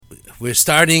We're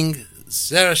starting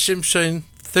Zera Shimshon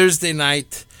Thursday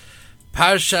night,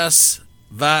 Parshas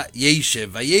Vayeishev.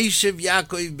 Vayeishev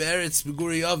Yaakov Be'eretz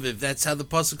Beguri Aviv. That's how the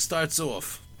pasuk starts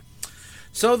off.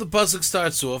 So the pasuk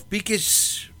starts off.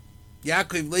 Bikish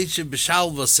Yaakov Leishev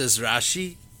B'Shalva, says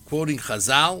Rashi, quoting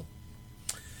Chazal.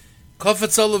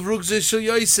 Kofetz Olav Rugzeh Shel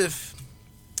Yosef,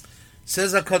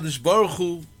 says HaKadosh Baruch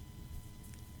Hu,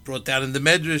 brought down in the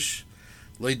Medrash,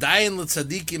 Lo Ydayin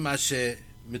L'Tzadikim Ashe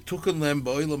Metukan Lem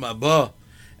Ba'olam Haba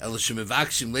El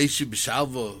Shemevakshim Leishev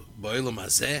B'Shalva Ba'olam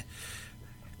Hazeh.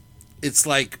 It's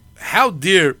like, how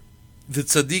dare the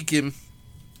tzaddikim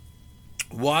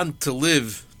want to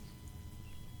live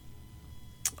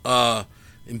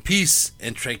in peace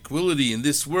and tranquility in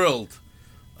this world.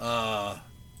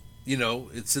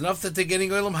 It's enough that they're getting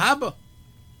Olam Haba.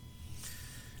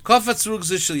 Kafetz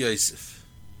Rugzeh Shel Yosef.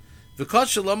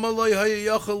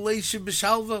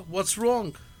 What's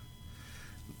wrong?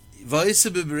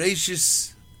 Vayeishev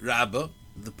Be'Bereishis Rabbah,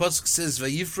 the pasuk says,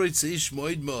 Vayifroit Seish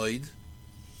Moed Moed,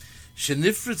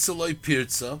 Shenifrit Saloi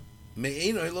Pirza,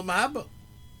 Me'ein Olam Haba.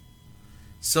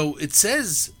 So it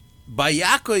says by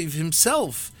Yaakov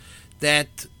himself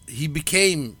that he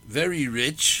became very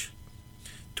rich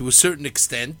to a certain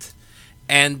extent,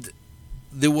 and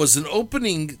there was an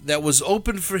opening that was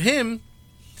open for him,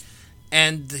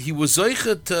 and he was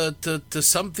zoicha to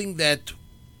something that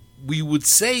we would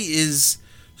say is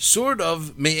sort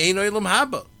of me'ein olam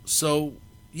haba. So,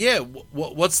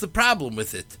 what's the problem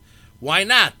with it? Why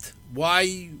not?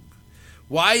 Why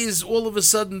is all of a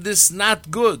sudden this not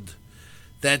good?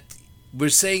 That we're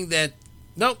saying that,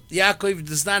 no, Yaakov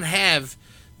does not have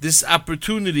this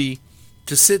opportunity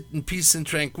to sit in peace and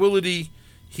tranquility.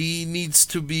 He needs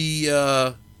to be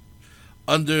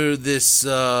under this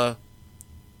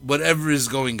whatever is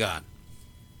going on.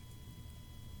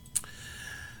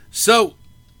 So,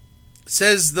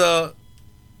 says the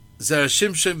Zera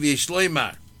Shimshon v'yesh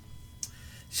loymar,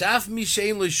 Shaf mi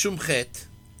she'ein lo shum chet.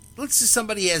 Let's say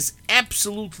somebody has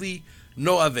absolutely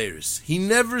no averis. He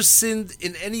never sinned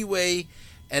in any way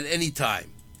at any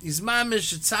time. He's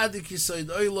mamish tzaddik yisoid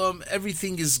olam.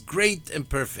 Everything is great and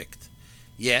perfect.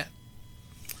 Yeah.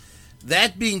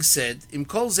 That being said, im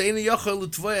kol zeina yochel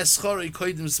l'tvoy aschar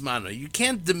ikodim zmano. You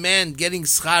can't demand getting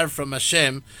schar from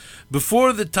Hashem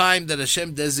before the time that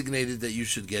Hashem designated that you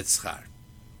should get schar.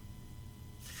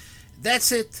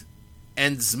 That's it.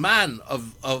 And zman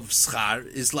of schar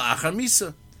is la'achar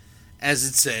misa, as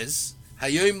it says,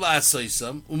 hayoim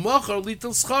la'asoisam u'mochar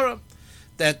litel scharam,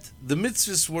 that the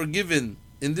mitzvahs were given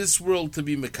in this world to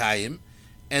be mekayim,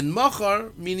 and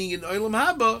mochar, meaning in olam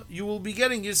haba, you will be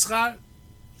getting your schar.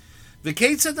 How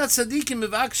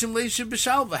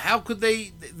could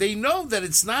they know that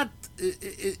it's not,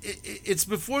 it's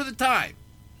before the time.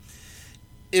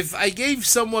 If I gave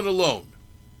someone a loan,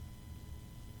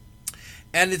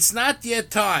 and it's not yet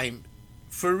time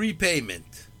for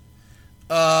repayment,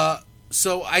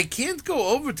 so I can't go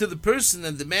over to the person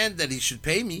and demand that he should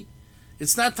pay me.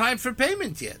 It's not time for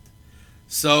payment yet.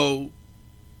 So,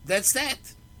 that's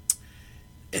that.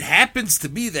 It happens to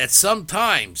be that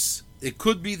sometimes it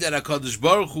could be that HaKadosh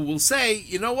Baruch Hu will say,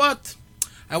 you know what?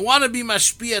 I want to be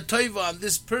mashpia toiva on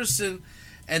this person,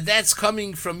 and that's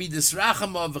coming from Midas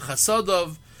Rachamav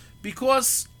v'Chasadov,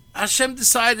 because Hashem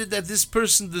decided that this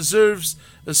person deserves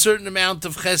a certain amount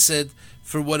of chesed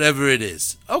for whatever it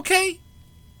is. Okay.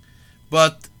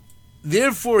 But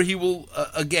therefore he will,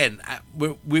 again,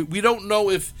 we don't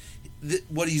know if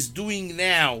what he's doing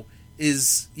now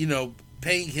is,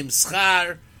 paying him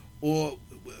schar, or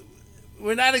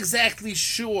we're not exactly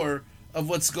sure of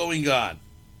what's going on.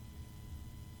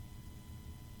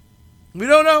 We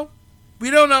don't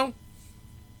know.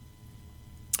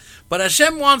 But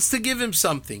Hashem wants to give him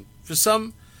something. For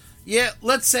some,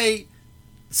 let's say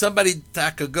somebody,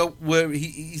 go where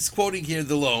he's quoting here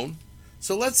the loan.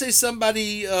 So let's say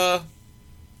somebody,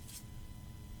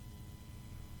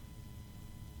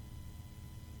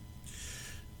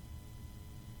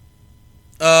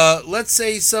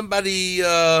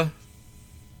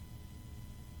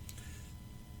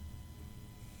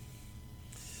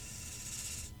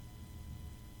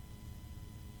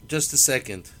 just a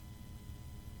second.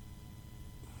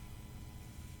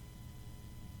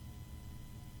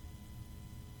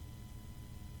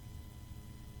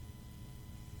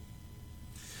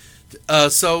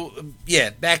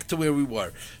 Back to where we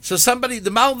were. So somebody, the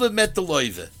Malva met the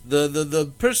Loive.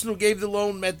 The person who gave the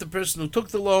loan met the person who took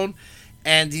the loan,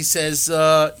 and he says,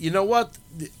 you know what?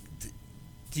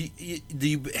 Do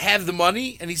you have the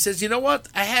money? And he says, you know what?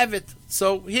 I have it.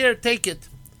 So here, take it.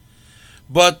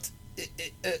 But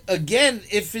again,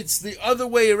 if it's the other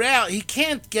way around, he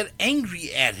can't get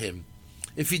angry at him.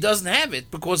 if he doesn't have it,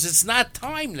 because it's not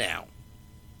time now.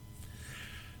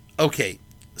 Okay,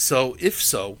 so if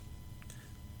so,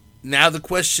 now the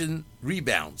question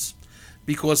rebounds,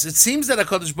 because it seems that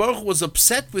HaKadosh Baruch Hu was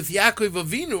upset with Yaakov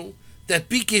Avinu that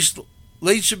Bikish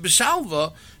Leisha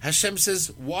B'Shalva. Hashem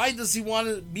says, why does he want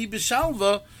to be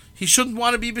B'Shalva? He shouldn't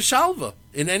want to be B'Shalva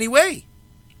in any way.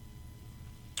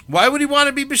 Why would he want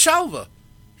to be B'Shalva?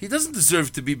 He doesn't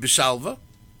deserve to be B'Shalva.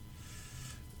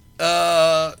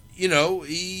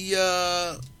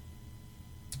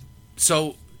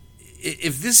 So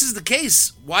if this is the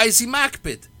case, why is he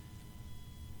makpid?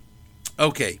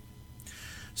 Okay,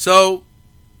 so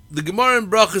the Gemara in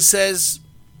Bracha says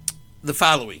the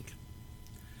following: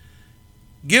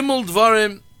 Gimel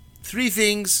Dvarim, 3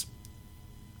 things.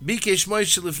 Bikesh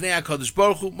Moshe Lifnei HaKadosh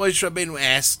Baruch Hu. Moshe Rabbeinu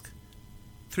asked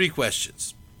 3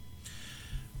 questions.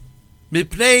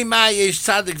 Mipnei ma yesh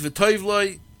tzadik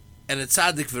v'toivloi, and a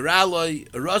tzadik v'raloi,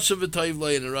 a rasha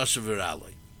v'toivloi, and a rasha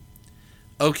v'raloi.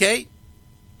 Okay?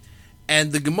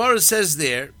 And the Gemara says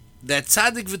there that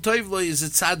tzadik v'toivloi is a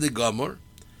tzadik gomor,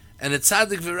 and a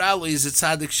tzadik v'raloi is a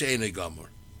tzadik she'enei gomor.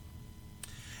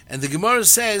 And the Gemara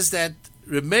says that,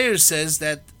 Reb Meir says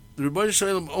that the Rebbeinu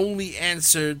Shalom only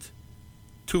answered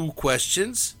 2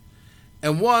 questions,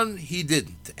 and 1 he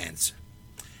didn't answer.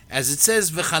 As it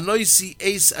says, V'chanoisi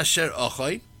eis asher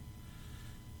ochoi,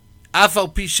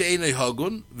 afal pi she'enei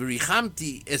hogun,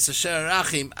 v'richamti es asher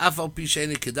arachim, afal pi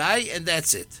she'enei kedai, and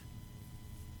that's it.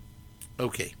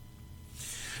 Okay.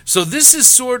 So this is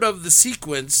sort of the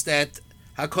sequence that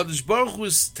HaKadosh Baruch Hu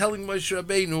is telling Moshe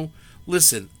Rabbeinu,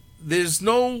 listen, there's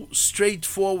no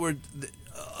straightforward,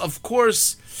 of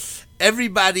course,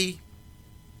 everybody,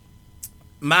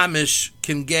 mamish,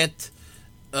 can get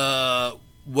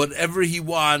whatever he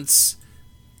wants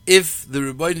if the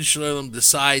Rebbeinu Shalom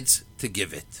decides to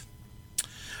give it.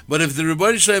 But if the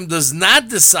Rebbeinu Shalom does not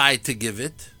decide to give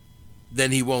it,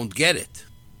 then he won't get it.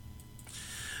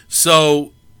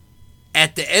 So,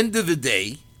 at the end of the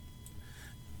day,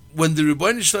 when the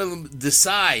Rebbeinu Shalom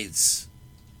decides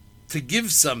to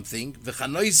give something,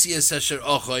 v'chanoisi es asher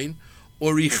ochoin,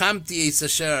 or richamti es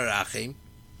asher arachim,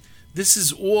 this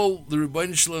is all the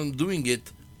Rebbeinu Shalom doing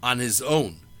it on his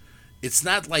own. It's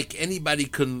not like anybody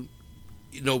can,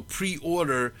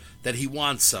 pre-order that he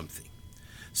wants something.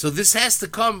 So this has to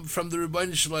come from the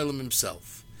Rebbeinu Shalom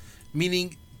himself.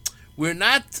 Meaning, we're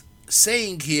not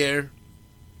saying here,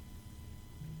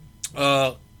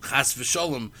 chas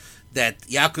v'sholom, that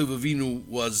Yaakov Avinu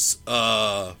was,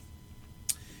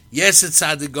 yes, it's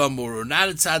tzaddik gomor or not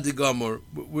a tzaddik gomor.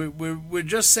 We're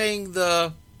just saying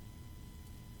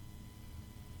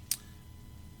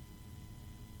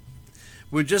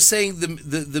We're just saying the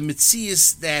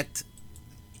mitzias that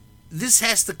this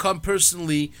has to come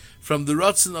personally from the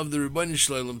Ratzon of the Rebbeinu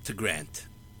Shalom to grant.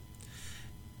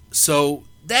 So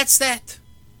that's that.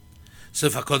 So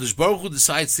if HaKadosh Baruch Hu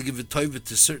decides to give a toiva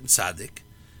to a certain tzaddik,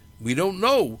 we don't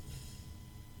know,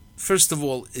 first of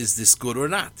all, is this good or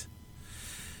not?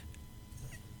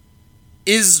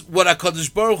 Is what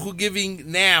HaKadosh Baruch Hu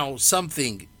giving now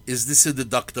something, is this a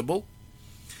deductible?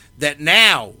 That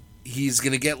now he's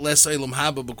going to get less Olam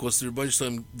Haba because the Rebbeinu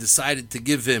Shalom decided to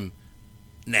give him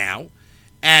now,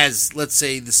 as, let's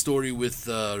say, the story with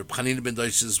Reb Chanina ben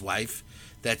Dosh's wife,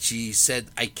 that she said,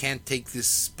 I can't take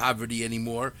this poverty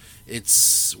anymore,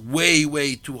 it's way,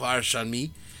 way too harsh on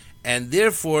me, and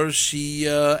therefore she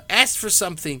asked for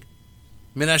something,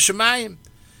 min hashamayim,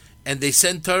 and they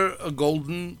sent her a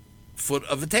golden foot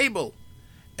of a table,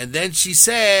 and then she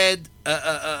said,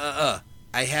 I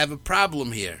have a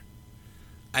problem here.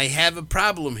 I have a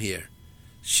problem here.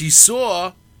 She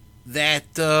saw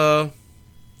that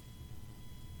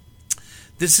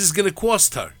this is going to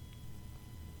cost her.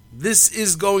 This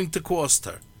is going to cost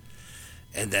her.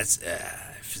 And that's,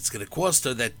 if it's going to cost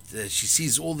her that she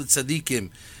sees all the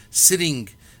tzaddikim sitting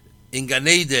in Gan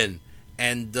Eden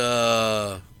and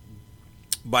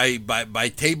by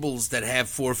tables that have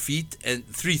 4 feet and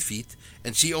 3 feet,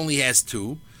 and she only has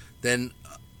 2, then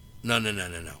no.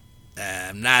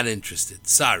 I'm not interested.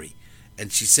 Sorry.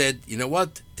 And she said, you know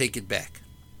what? Take it back.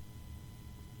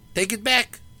 Take it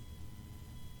back.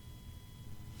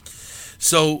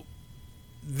 So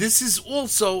this is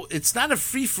also, it's not a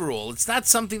free-for-all. It's not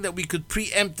something that we could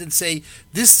preempt and say,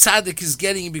 this tzaddik is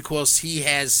getting because he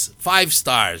has 5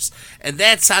 stars, and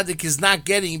that tzaddik is not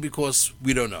getting because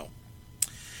we don't know.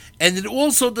 And it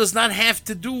also does not have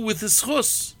to do with the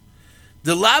schus.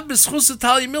 The lab b'schus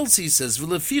Italia Milzi says,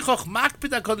 "V'lefichach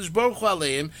makpid HaKadosh Baruch Hu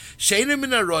aleim she'einu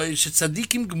min haroy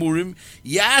shetzadikim gemurim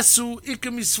yasu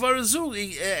ikam misvarazu,"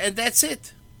 and that's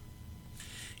it.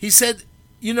 He said,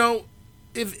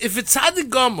 if it's tzaddik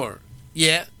gomor,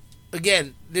 yeah,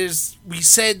 again, we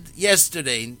said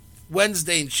yesterday,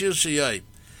 Wednesday in Shir Shayoi,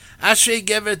 Ashrei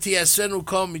Gever Tiyasenu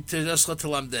Kom Tiyascha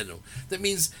Telamdenu. That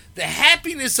means the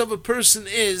happiness of a person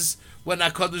is when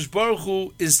HaKadosh Baruch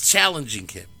Hu is challenging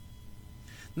him.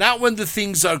 Not when the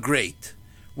things are great.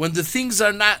 When the things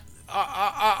are not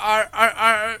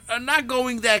are not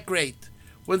going that great.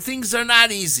 When things are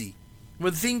not easy.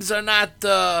 When things are not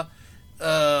the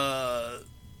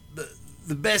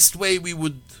best way we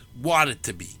would want it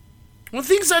to be. When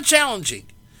things are challenging.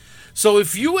 So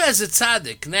if you as a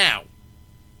tzaddik now,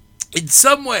 in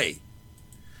some way,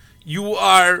 you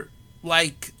are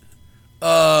like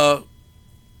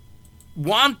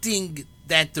wanting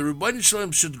that the Rebbeinu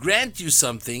Shalom should grant you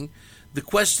something, the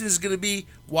question is going to be,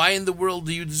 why in the world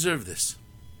do you deserve this?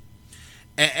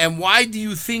 And why do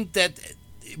you think that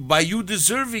by you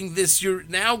deserving this, you're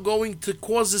now going to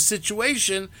cause a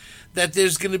situation that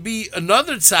there's going to be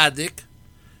another tzaddik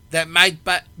that might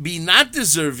be not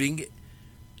deserving,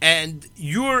 and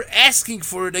you're asking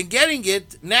for it and getting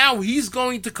it, now he's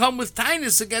going to come with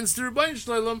tinus against the Rebbeinu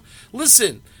Shalom.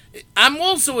 Listen, I'm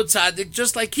also a tzaddik,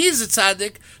 just like he's a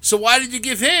tzaddik, so why did you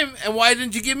give him, and why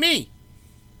didn't you give me?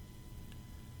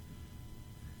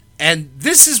 And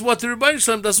this is what the Rebbeinu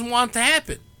Shalom doesn't want to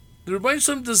happen. The Rebbeinu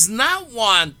Shalom does not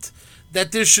want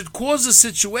that there should cause a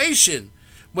situation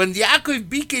when Yaakov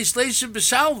Bikesh Leisha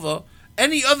B'Shalva,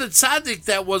 any other tzaddik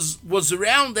that was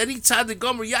around, any tzaddik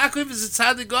gomer, Yaakov is a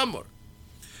tzaddik gomer.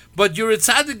 But you're a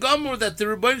tzaddik gomer that the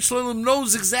Rebbeinu Shalom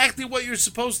knows exactly what you're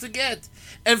supposed to get.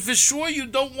 And for sure you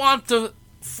don't want to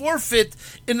forfeit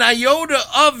an iota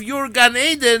of your Gan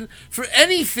Eden for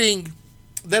anything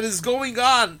that is going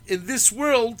on in this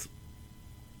world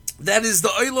that is the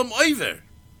Olam Oiver.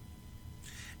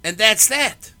 And that's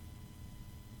that.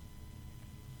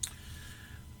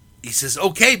 He says,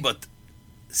 okay, but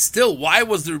still, why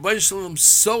was the Rebbeinu Shalom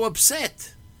so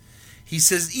upset? He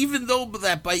says, even though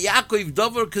that by Yaakov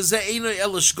Dover Kazeh Eino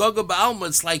Elashgoga Ba'alma,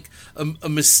 it's like a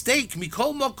mistake.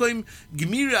 Mikol Mokoim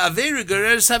Gemira Avera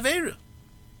Gereres Avera.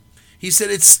 He said,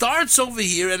 it starts over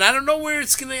here, and I don't know where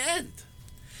it's going to end.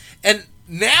 And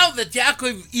now that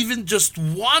Yaakov even just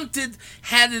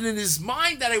had it in his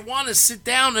mind that I want to sit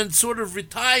down and sort of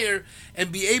retire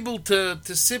and be able to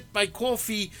sip my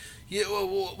coffee,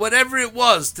 whatever it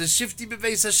was, to shifti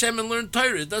beveis Hashem and learn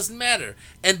Torah, it doesn't matter.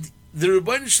 And the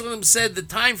Rebbeinu Shalom said the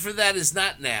time for that is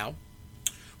not now.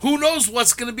 Who knows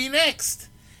what's going to be next?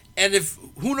 And if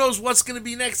who knows what's going to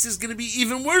be next is going to be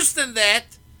even worse than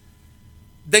that,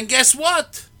 then guess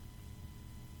what?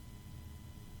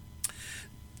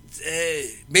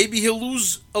 Maybe he'll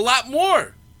lose a lot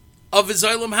more of his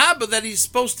Olam Haba that he's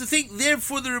supposed to think.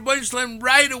 Therefore, the Rebbeinu Shalom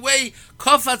right away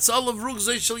kafatz olav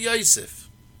rugzoi shel Yosef,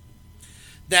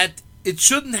 that it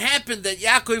shouldn't happen that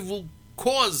Yaakov will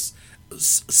cause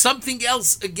something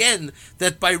else again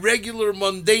that by regular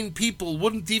mundane people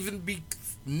wouldn't even be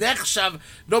nechshav.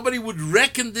 Nobody would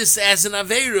reckon this as an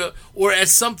aveira or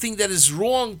as something that is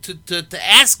wrong to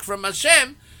ask from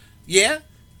Hashem. Yeah,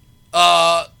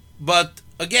 but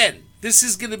again, this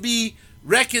is going to be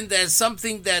reckoned as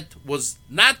something that was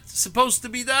not supposed to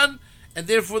be done, and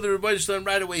therefore the Rebbeinu Shalom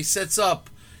right away sets up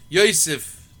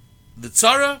Yosef the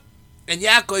tzara, and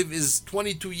Yaakov is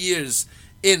 22 years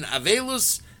in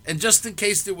Avelus, and just in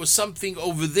case there was something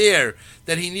over there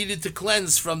that he needed to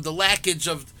cleanse from the lackage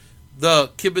of the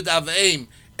Kibbud Avaim,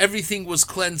 everything was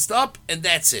cleansed up, and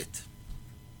that's it.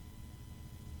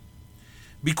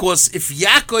 Because if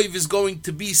Yaakov is going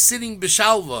to be sitting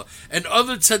b'shalva, and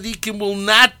other tzaddikim will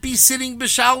not be sitting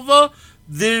b'shalva,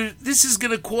 this is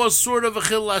going to cause sort of a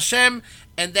chil Hashem,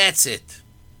 and that's it.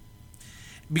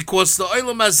 Because the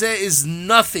Olam Hazeh is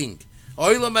nothing.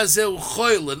 Olam Hazeh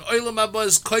u'choil, and Olam Haba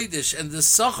is kodesh, and the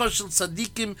Sachar shel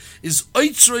tzaddikim is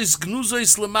oitzrois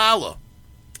gnuzois lemala.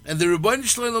 And the Rebbeinu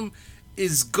Shalom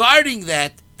is guarding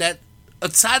that a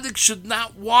tzaddik should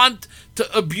not want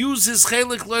to abuse his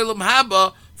chelik lo'olam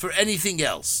haba for anything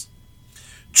else.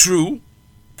 True,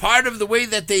 part of the way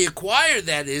that they acquire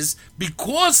that is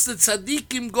because the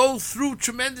tzaddikim go through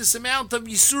tremendous amount of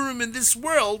yisurim in this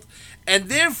world, and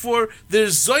therefore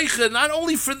there's zoicha not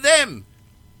only for them.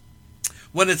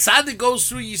 When a tzaddik goes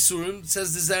through yisurim,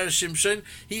 says the Zera Shimshon,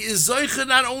 he is zoicha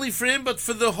not only for him but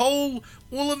for all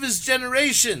of his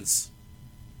generations,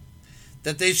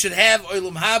 that they should have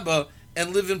olam haba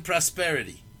and live in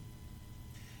prosperity.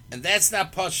 And that's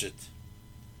not pashut.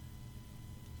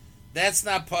 That's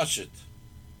not pashut.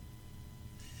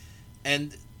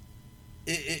 And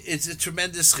it's a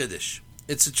tremendous chiddush.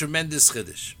 It's a tremendous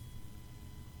chiddush.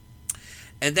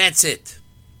 And that's it.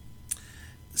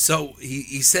 So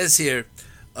he says here,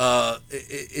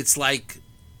 it's like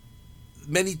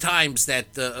many times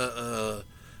that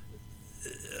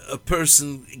a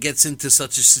person gets into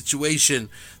such a situation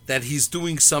that he's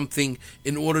doing something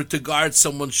in order to guard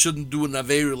someone shouldn't do an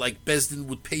Aveira, like Bezdin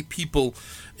would pay people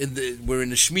we're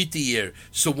in a Shemitah year.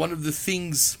 So one of the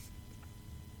things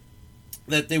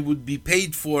that they would be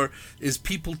paid for is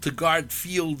people to guard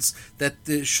fields that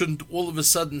shouldn't all of a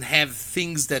sudden have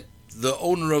things that the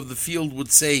owner of the field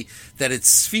would say that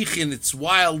it's sfichin, it's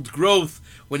wild growth,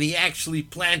 when he actually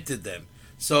planted them.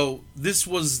 So this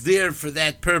was there for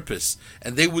that purpose,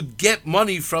 and they would get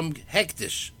money from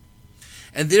hektish.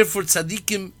 And therefore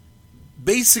tzaddikim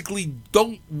basically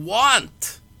don't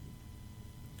want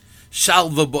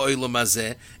shalva ba'olam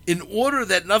hazeh, in order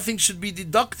that nothing should be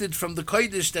deducted from the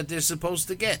kodesh that they're supposed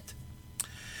to get.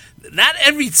 Not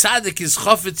every tzaddik is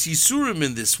chafetz yisurim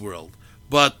in this world,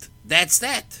 but that's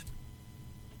that.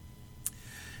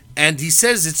 And he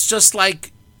says it's just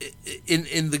like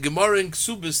in the Gemara in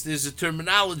Ksubis, there's a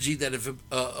terminology that if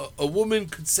a woman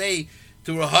could say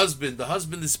to her husband, the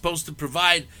husband is supposed to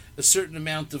provide a certain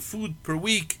amount of food per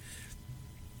week,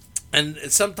 and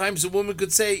sometimes a woman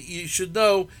could say, you should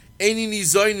know, Eini ni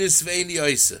zoynis ve'eini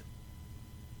oisa.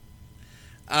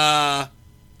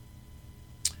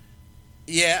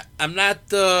 Yeah, I'm not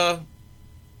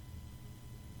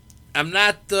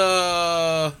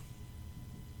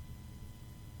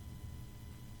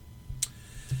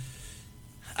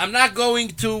going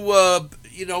to,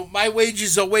 my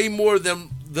wages are way more than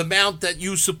the amount that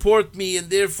you support me, and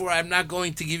therefore I'm not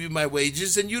going to give you my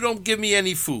wages, and you don't give me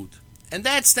any food. And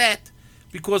that's that,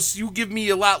 because you give me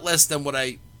a lot less than what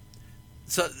I...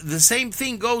 So the same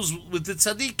thing goes with the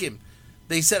tzaddikim.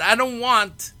 They said, I don't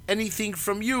want anything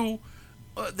from you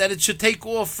that it should take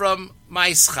off from my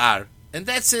schar. And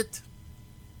that's it.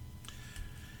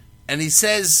 And he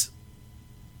says,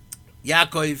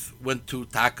 Yaakov went to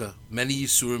Taka, many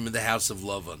Yisurim in the house of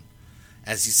Lavan.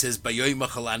 As he says, Bayoy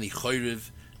Machalani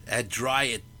Choyrev, had dry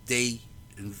at day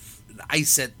and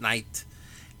ice at night.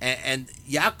 And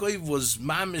Yaakov was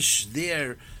mamish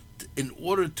there in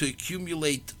order to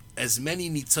accumulate as many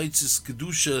nitzotzes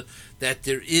kedusha that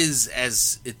there is,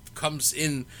 as it comes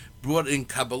in, brought in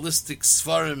Kabbalistic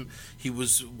Sfarim. He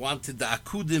wanted the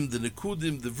akudim, the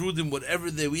nekudim, the vrudim, whatever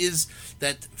there is,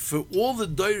 that for all the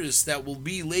doiris that will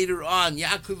be later on,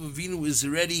 Yaakov Avinu is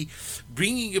already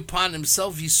bringing upon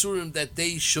himself Yisurim that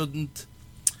they shouldn't.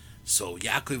 So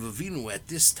Yaakov Avinu at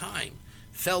this time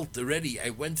felt already, I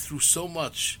went through so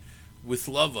much with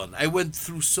Lavan, I went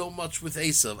through so much with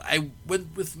Esav, I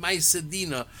went with my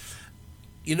Sedina.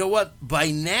 You know what?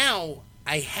 By now,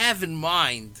 I have in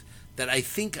mind that I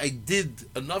think I did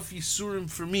enough Yisurim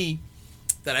for me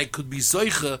that I could be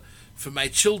Zoicha for my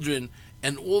children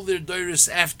and all their doiris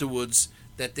afterwards,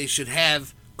 that they should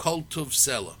have Kol Tov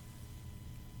Sela.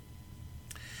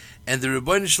 And the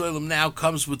Rebbeinu Shalom now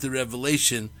comes with the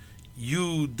revelation,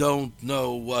 you don't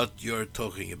know what you're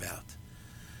talking about.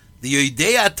 The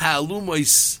Yodeya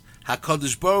Ta'alumois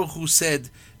HaKadosh Baruch Hu said,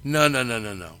 no.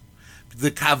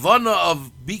 The kavana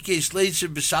of Bikesh Leisha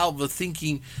B'Shalva,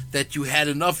 thinking that you had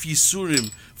enough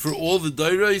Yisurim for all the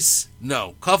doiros,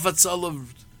 no. Kafatz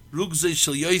Olav Rugzei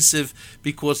Shel Yosef,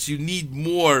 because you need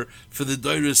more for the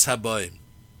doiros habayim,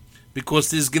 because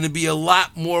there's going to be a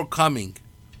lot more coming.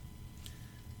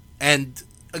 And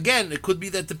again, it could be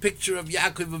that the picture of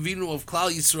Yaakov Avinu of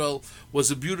Klal Yisrael was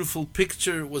a beautiful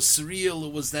picture, it was surreal,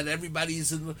 it was that everybody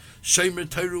is in Shomer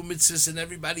Torah Mitzvahs and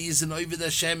everybody is in Oved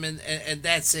Hashem, and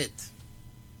that's it.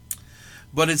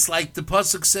 But it's like the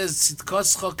pasuk says,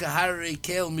 "Tzidkoscha kaharei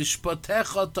kel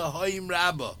mishpatecha tahoim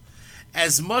rabba."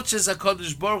 As much as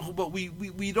HaKadosh Baruch Hu, but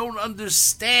we don't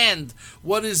understand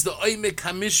what is the oimek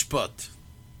hamishpat,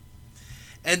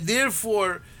 and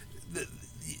therefore,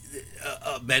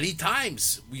 many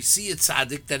times we see a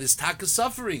tzaddik that is taka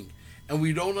suffering, and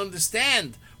we don't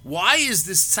understand why is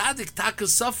this tzaddik taka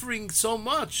suffering so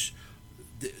much.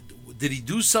 Did he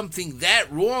do something that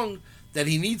wrong that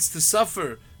he needs to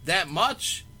suffer that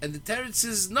much? And the Torah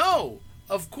says, no,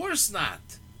 of course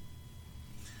not.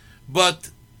 But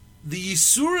the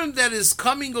Yisurim that is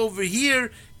coming over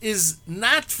here is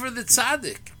not for the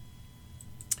tzaddik.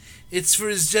 It's for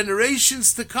his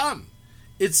generations to come.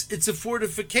 It's a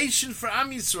fortification for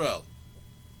Am Yisrael.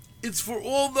 It's for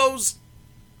all those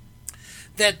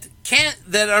that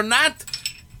are not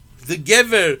the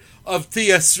gever of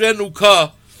Tiyasrenu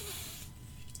Ka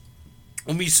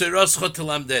Umisirascha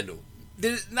Telamdenu.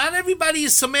 Not everybody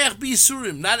is Sameach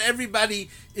B'Yisurim. Not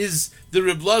everybody is the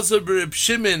Reb Lazar B'Reb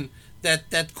Shimon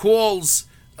that calls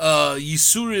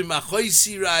Yisurim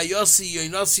Achoisi Ra'ayosi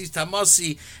Yoinasi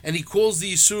Tamasi, and he calls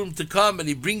the Yisurim to come and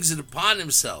he brings it upon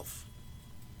himself.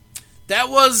 That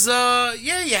was,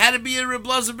 you had to be a Reb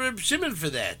Lazar B'Reb Shimon for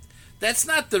that. That's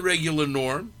not the regular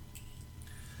norm.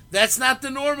 That's not the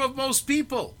norm of most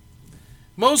people.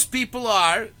 Most people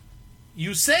are,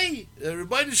 you say,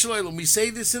 Rebbeinu Shalom, we say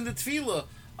this in the Tefillah,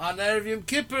 on Erev Yom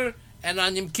Kippur, and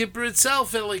on Yom Kippur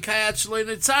itself, Elikayat Shaloi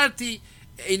Nitzarti,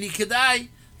 Eini Kedai,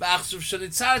 V'achshav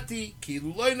Shanitzarti,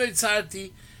 Kilu Loi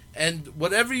Nitzarti, and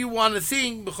whatever you want to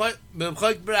think, Rabim,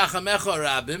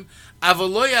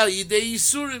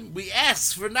 we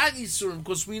ask for not Yisurim,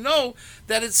 because we know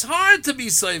that it's hard to be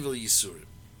Soivel Yisurim.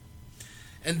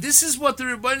 And this is what the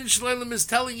Rebbeinu Shalom is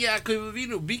telling Yaakov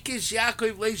Avinu. Bikesh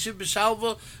Yaakov Leisha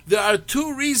B'Shalva. There are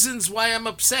two reasons why I'm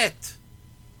upset.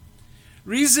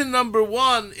 Reason number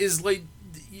one is like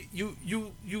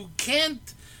you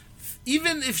can't,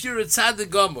 even if you're a tzaddik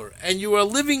gomer and you are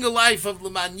living a life of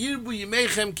L'man Yirbu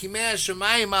Yimechem Kimei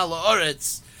Hashemayim Ala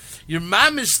Oretz, your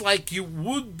mamish like you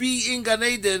would be in Gan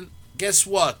Eden. Guess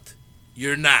what?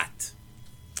 You're not.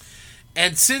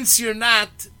 And since you're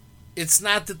not, it's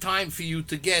not the time for you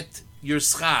to get your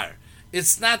schar.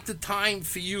 It's not the time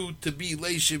for you to be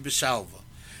Leisha B'Shalva.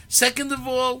 Second of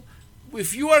all,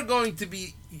 if you are going to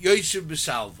be Yoshev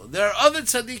B'Shalva, there are other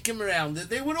tzaddikim around that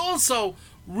they would also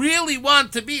really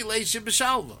want to be Leisha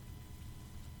B'Shalva.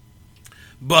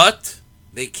 But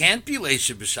they can't be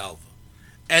Leisha B'Shalva.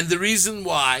 And the reason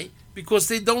why? Because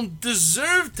they don't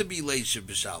deserve to be Leisha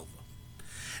B'Shalva.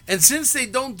 And since they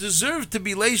don't deserve to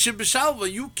be Leisha B'Shalva,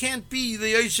 you can't be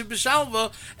the Yoshev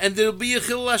B'Shalva, and there'll be a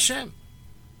Chil Hashem.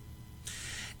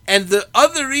 And the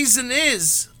other reason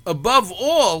is, above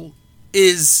all,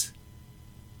 is,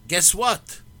 guess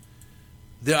what?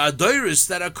 There are doiros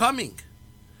that are coming.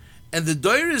 And the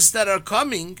doiros that are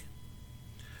coming,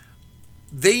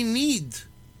 they need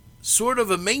sort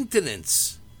of a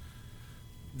maintenance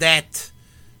that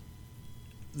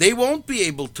they won't be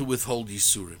able to withhold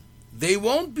Yisurim. They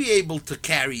won't be able to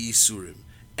carry Yisurim.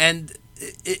 And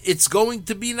it's going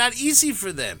to be not easy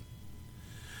for them.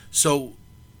 So,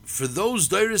 for those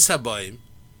doiros habayim,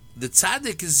 the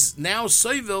tzaddik is now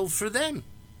soivel for them.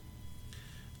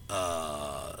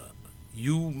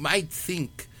 You might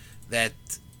think that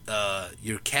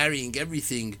you're carrying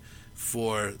everything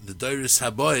for the doiros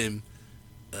habayim.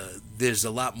 There's a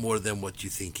lot more than what you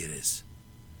think it is.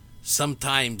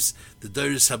 Sometimes the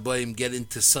doiros habayim get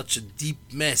into such a deep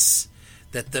mess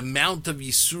that the amount of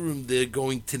Yisurim they're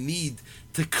going to need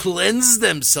to cleanse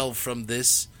themselves from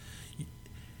this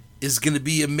is going to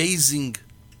be amazing.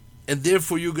 And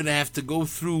therefore you're going to have to go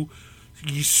through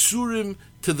Yisurim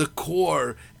to the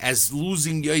core, as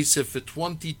losing Yosef for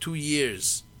 22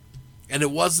 years. And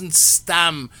it wasn't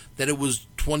stam that it was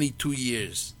 22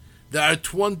 years. There are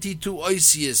 22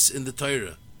 oisias in the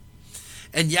Torah.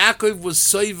 And Yaakov was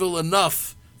soivel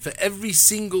enough for every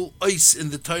single ois in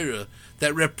the Torah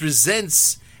that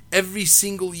represents every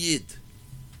single yid.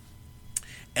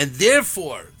 And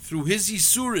therefore, through his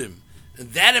Yisurim,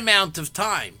 and that amount of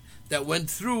time that went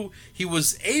through, he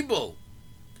was able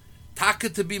taka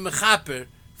to be mechaper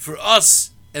for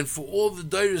us and for all the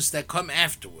doiros that come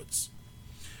afterwards,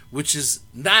 which is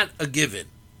not a given,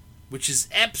 which is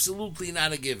absolutely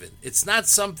not a given. It's not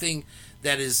something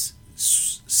that is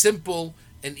simple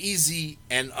and easy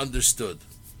and understood.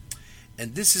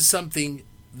 And this is something,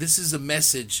 this is a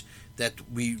message that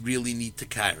we really need to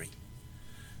carry.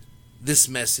 This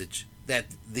message that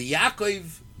the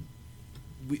Yaakov,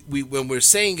 we when we're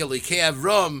saying Elikei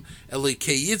Avram,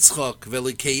 Elikei Yitzchak,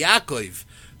 Velikei Yaakov,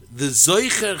 the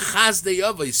Zoicher Chazdei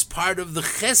Avos, part of the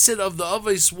Chesed of the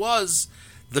Avos was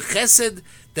the Chesed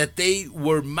that they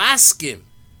were maskim.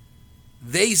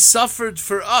 They suffered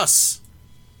for us.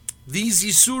 These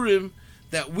Yisurim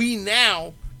that we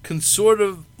now can sort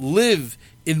of live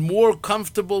in more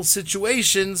comfortable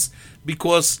situations,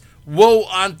 because woe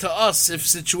unto us if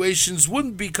situations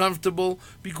wouldn't be comfortable,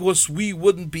 because we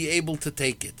wouldn't be able to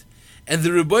take it. And the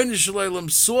Rebbeinu Shalom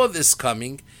saw this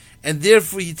coming, and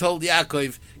therefore he told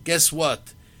Yaakov, guess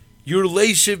what? Your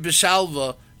Leisha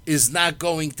B'Shalva is not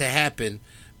going to happen,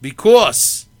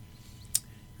 because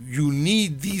you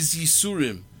need these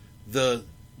Yisurim, the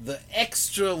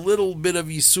extra little bit of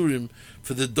Yisurim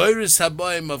for the doiros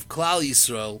habayim of Klal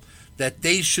Yisrael, that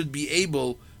they should be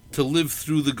able to live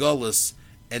through the Gullus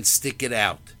and stick it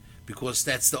out, because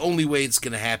that's the only way it's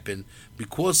going to happen,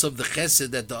 because of the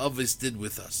chesed that the Avos did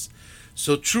with us.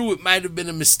 So true, it might have been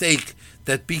a mistake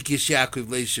that Bikish Yaakov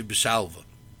Leisha B'Shalva,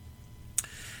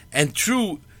 and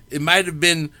true, it might have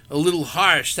been a little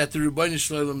harsh that the Rebbeinu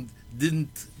Shalom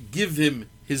didn't give him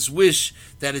his wish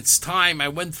that it's time. I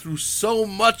went through so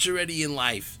much already in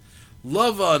life,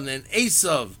 Lavan and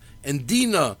Esav and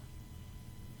Dinah.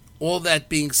 All that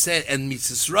being said, and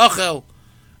Mrs. Rachel,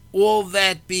 all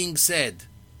that being said,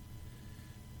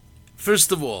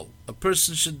 first of all, a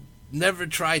person should never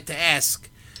try to ask,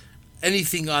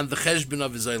 anything on the cheshbon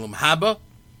of his olam haba.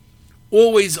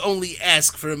 Always only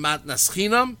ask for a matnas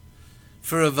chinam,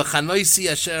 for a v'chanoisi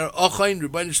asher ochain.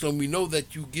 Rebbeinu Shalom, we know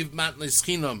that you give matnas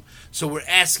chinam, so we're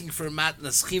asking for a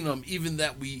matnas chinam, even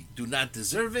that we do not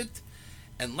deserve it.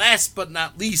 And last but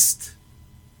not least,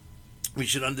 we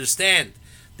should understand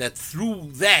that through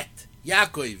that,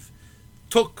 Yaakov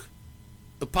took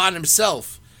upon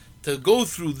himself to go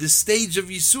through this stage of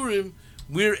Yisurim.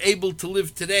 We're able to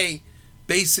live today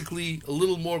basically a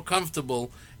little more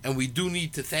comfortable, and we do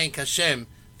need to thank Hashem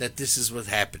that this is what's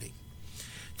happening.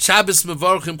 Shabbos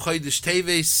Mevorchim Chodesh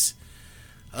Teves.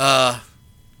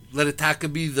 Let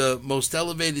it be the most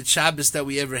elevated Shabbos that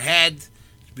we ever had.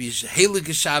 Be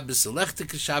Heilige Shabbos, a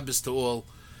Lechtige Shabbos to all.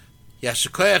 Yasher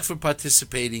Koyach for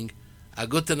participating. A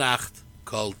gute Nacht,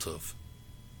 Kol Tov.